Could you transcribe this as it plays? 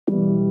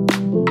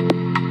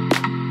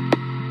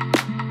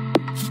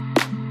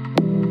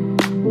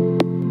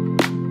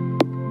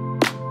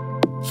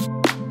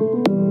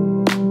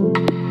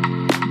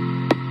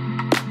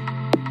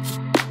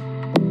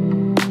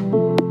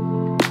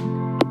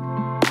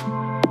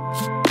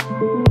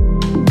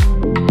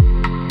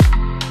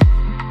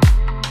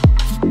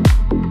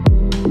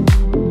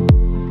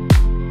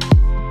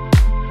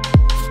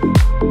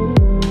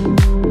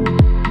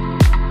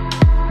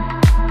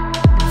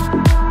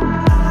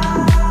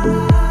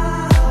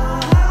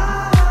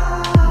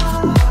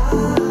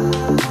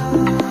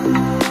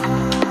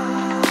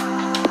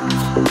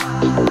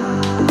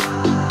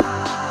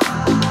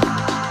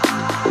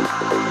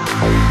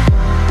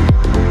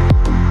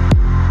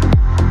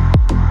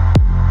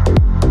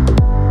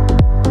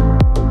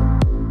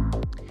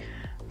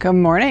Good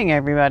morning,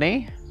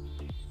 everybody,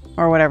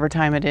 or whatever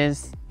time it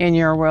is in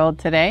your world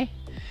today.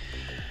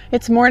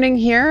 It's morning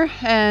here,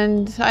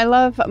 and I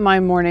love my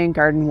morning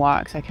garden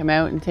walks. I come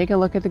out and take a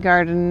look at the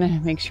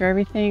garden, make sure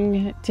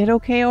everything did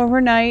okay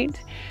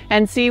overnight,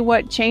 and see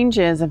what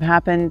changes have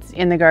happened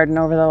in the garden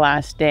over the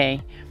last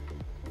day.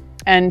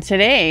 And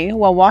today,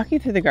 while walking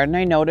through the garden,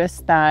 I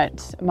noticed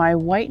that my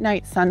white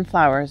night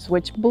sunflowers,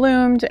 which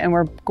bloomed and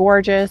were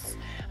gorgeous,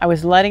 I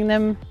was letting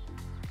them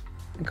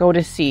go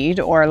to seed,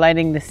 or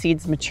letting the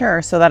seeds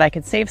mature so that I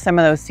could save some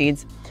of those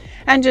seeds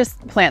and just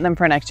plant them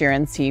for next year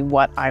and see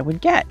what I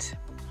would get.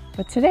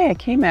 But today I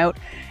came out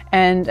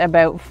and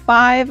about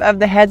 5 of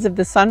the heads of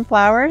the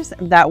sunflowers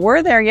that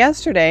were there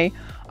yesterday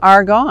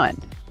are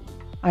gone.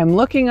 I'm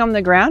looking on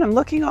the ground, I'm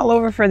looking all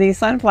over for these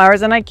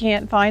sunflowers, and I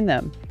can't find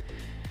them.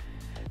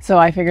 So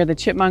I figured the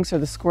chipmunks or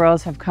the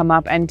squirrels have come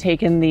up and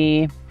taken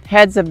the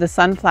heads of the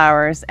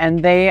sunflowers,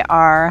 and they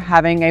are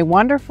having a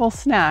wonderful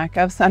snack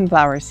of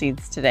sunflower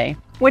seeds today,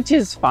 which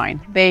is fine.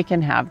 They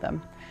can have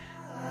them.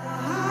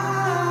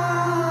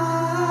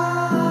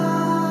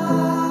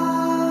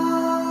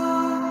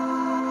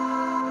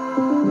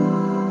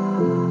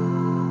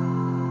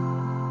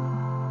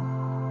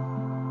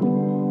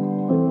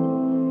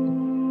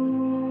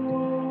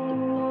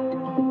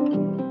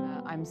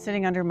 I'm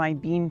sitting under my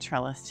bean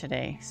trellis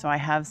today. So I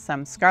have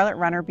some scarlet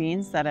runner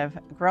beans that have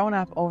grown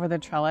up over the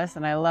trellis,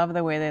 and I love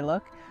the way they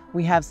look.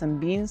 We have some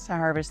beans to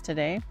harvest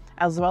today,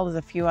 as well as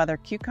a few other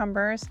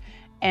cucumbers.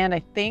 And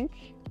I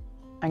think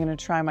I'm going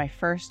to try my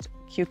first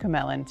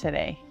Cucamelon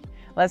today.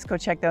 Let's go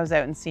check those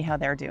out and see how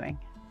they're doing.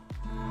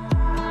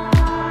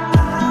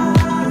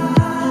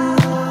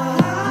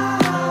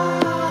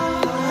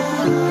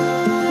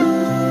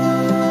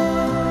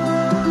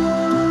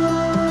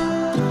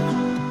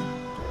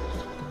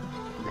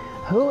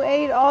 Who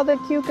ate all the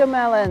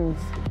Cucamelons?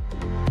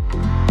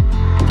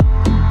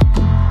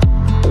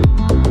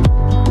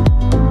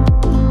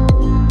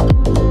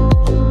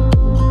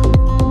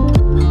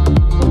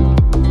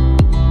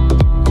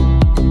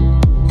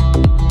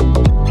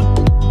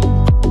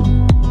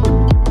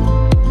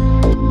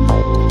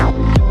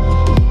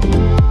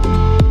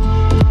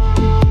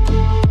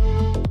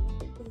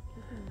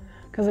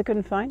 Because I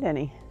couldn't find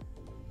any.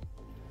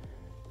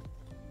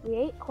 We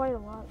ate quite a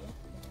lot.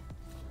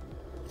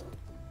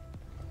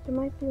 There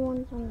might be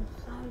ones on the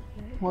side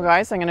here. Well,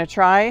 guys, I'm going to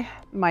try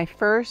my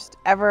first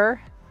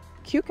ever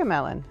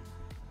Cucamelon.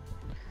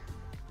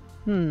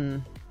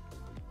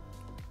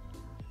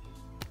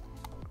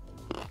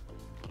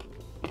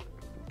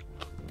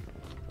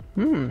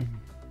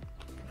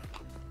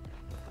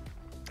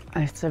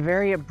 It's a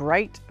very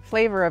bright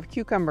flavor of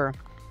cucumber.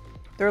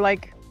 They're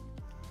like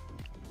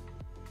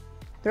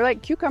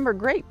cucumber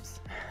grapes.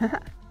 Can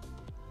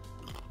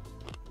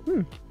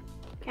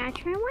I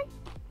try one?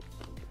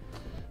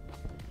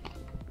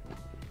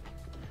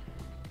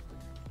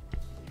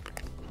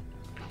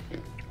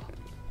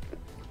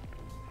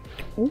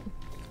 Ooh.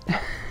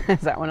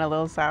 Is that one a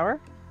little sour?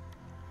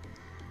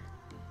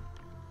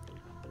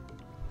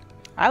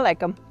 I like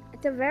them.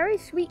 It's a very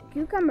sweet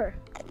cucumber.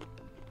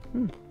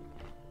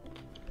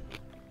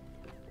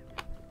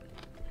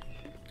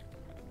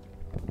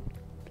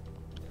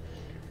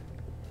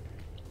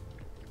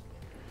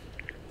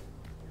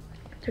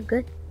 They're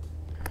good.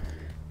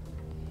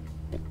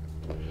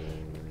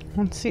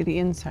 Let's see the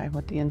inside,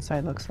 what the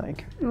inside looks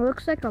like. It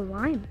looks like a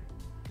lime.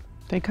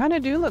 They kind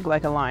of do look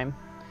like a lime.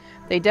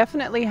 They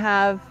definitely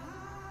have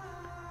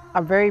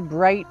a very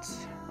bright,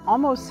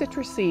 almost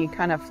citrusy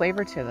kind of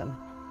flavor to them.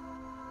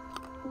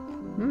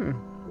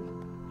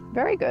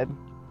 Very good.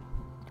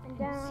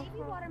 And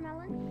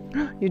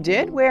watermelon. You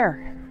did?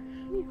 Where?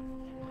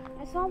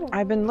 I saw one.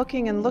 I've been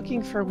looking and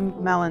looking for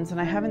melons, and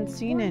I haven't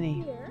seen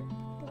any. There's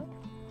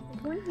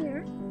one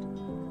here.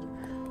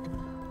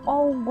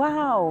 Oh,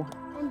 wow.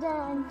 And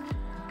then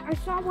I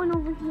saw one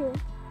over here.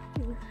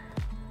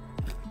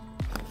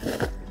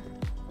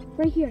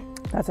 Right here.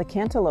 That's a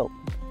cantaloupe.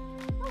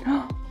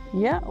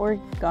 Yeah,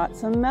 we've got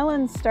some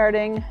melons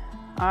starting.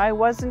 I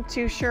wasn't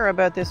too sure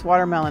about this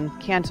watermelon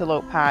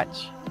cantaloupe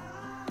patch.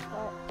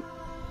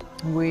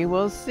 We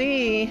will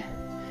see.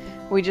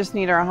 We just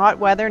need our hot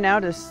weather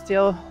now to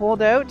still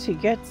hold out to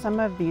get some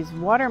of these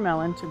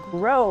watermelon to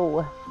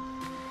grow.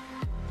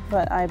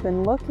 But I've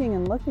been looking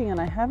and looking, and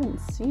I haven't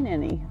seen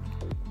any.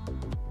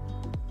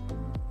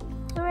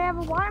 So we have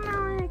a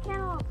watermelon and a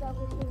cantaloupe that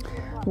we're seeing so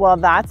far. Well,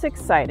 that's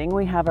exciting.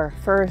 We have our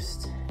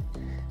first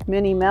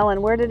mini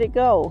melon. Where did it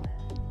go?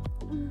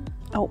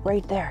 Oh,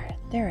 right there.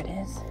 There it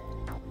is.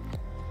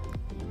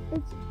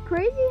 It's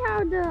crazy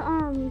how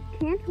the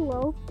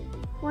cantaloupe,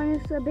 when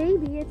it's a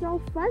baby, it's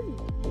all fuzzy.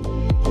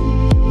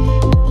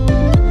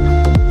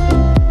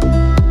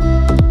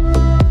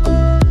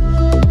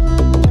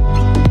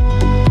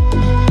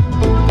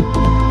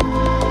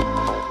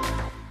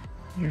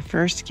 Your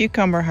first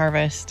cucumber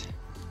harvest.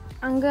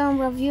 I'm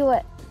gonna review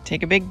it.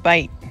 Take a big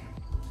bite.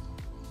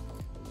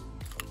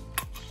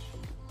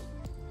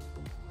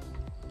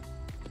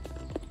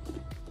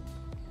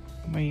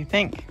 What do you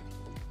think?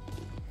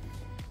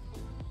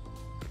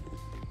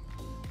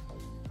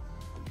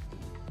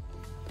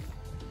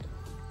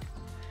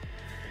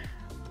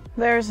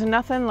 There's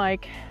nothing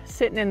like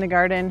sitting in the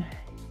garden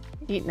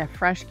eating a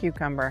fresh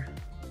cucumber.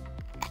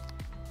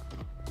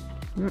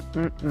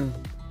 Mm-mm-mm.